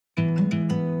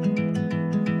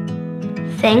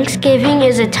Thanksgiving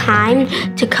is a time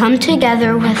to come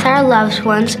together with our loved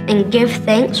ones and give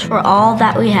thanks for all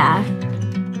that we have.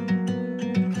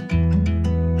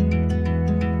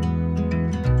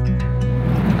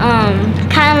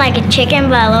 Kind of like a chicken,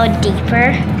 but a little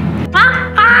deeper.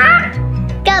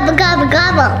 Gobble, gobble,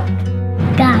 gobble.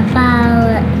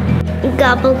 Gobble.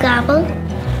 Gobble, gobble.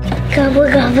 Gobble,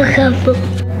 gobble, gobble.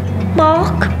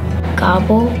 Bark.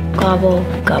 Gobble, gobble,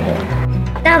 gobble.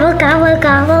 Gobble, gobble,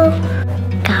 gobble.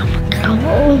 Gobble,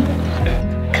 gobble.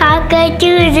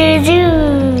 Cock-a-doodle-doo.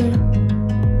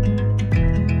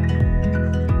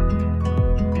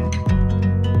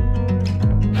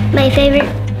 My favorite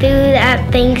food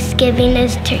at Thanksgiving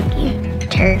is turkey.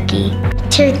 Turkey.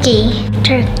 Turkey.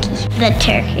 Turkey. The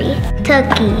turkey.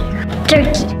 Turkey.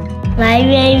 Turkey. My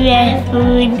favorite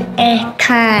food is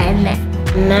corn.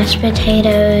 Mashed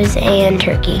potatoes and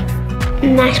turkey.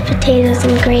 Mashed potatoes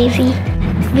and gravy.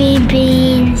 Green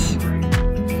beans.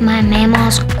 My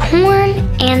mamma's corn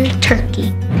and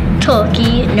turkey.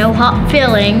 Turkey, no hot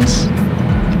fillings.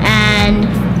 And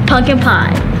pumpkin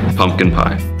pie. Pumpkin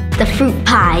pie. The fruit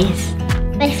pies.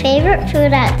 My favorite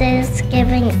food at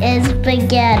Thanksgiving is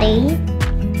spaghetti.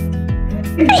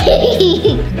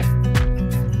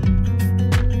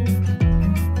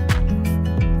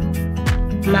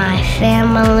 My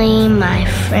family, my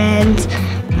friends,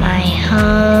 my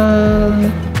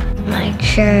home, my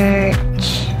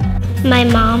church. My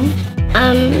mom,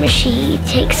 she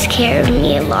takes care of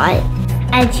me a lot.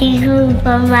 I'm thankful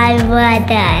for my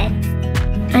brother.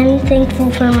 I'm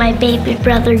thankful for my baby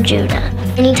brother, Judah.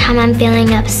 Anytime I'm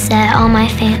feeling upset, all my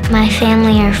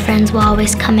family or friends will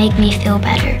always come make me feel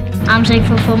better. I'm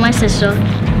thankful for my sister.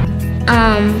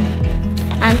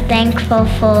 I'm thankful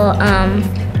for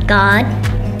God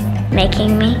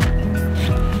making me.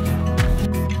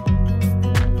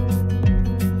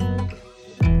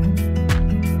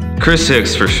 Chris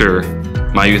Hicks, for sure,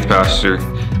 my youth pastor.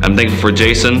 I'm thankful for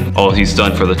Jason, all he's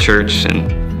done for the church, and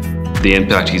the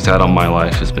impact he's had on my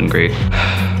life has been great.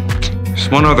 There's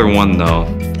one other one, though.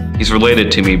 He's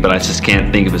related to me, but I just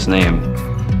can't think of his name.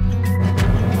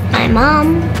 My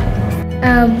mom.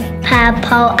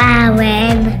 Papa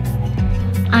Allen.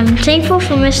 I'm thankful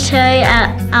for Miss Terry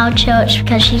at our church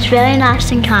because she's really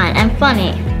nice and kind and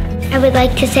funny. I would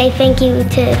like to say thank you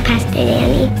to Pastor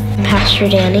Danny. Pastor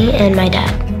Danny and my dad.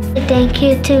 Thank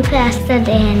you to Pastor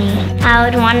Danny. I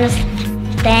would want to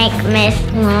thank Miss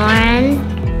Lauren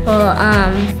for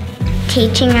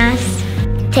teaching us,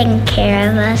 taking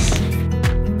care of us.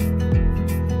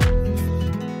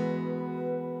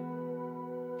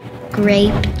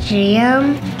 Grape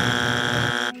jam.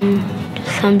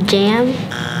 Some jam.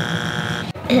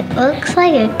 It looks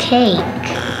like a cake.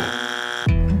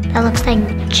 That looks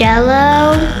like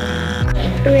Jell-O.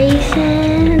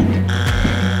 Raisin.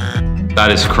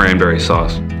 That is cranberry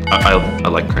sauce. I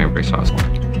like cranberry sauce.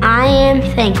 I am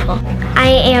thankful. I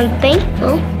am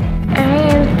thankful. I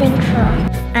am thankful.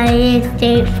 I am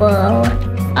thankful.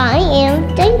 I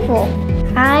am thankful.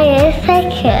 I am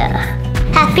thankful.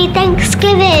 Happy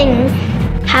Thanksgiving.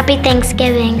 Happy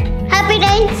Thanksgiving. Happy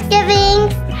Thanksgiving.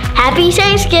 Happy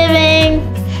Thanksgiving.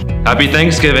 Happy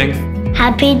Thanksgiving.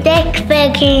 Happy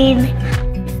Thanksgiving.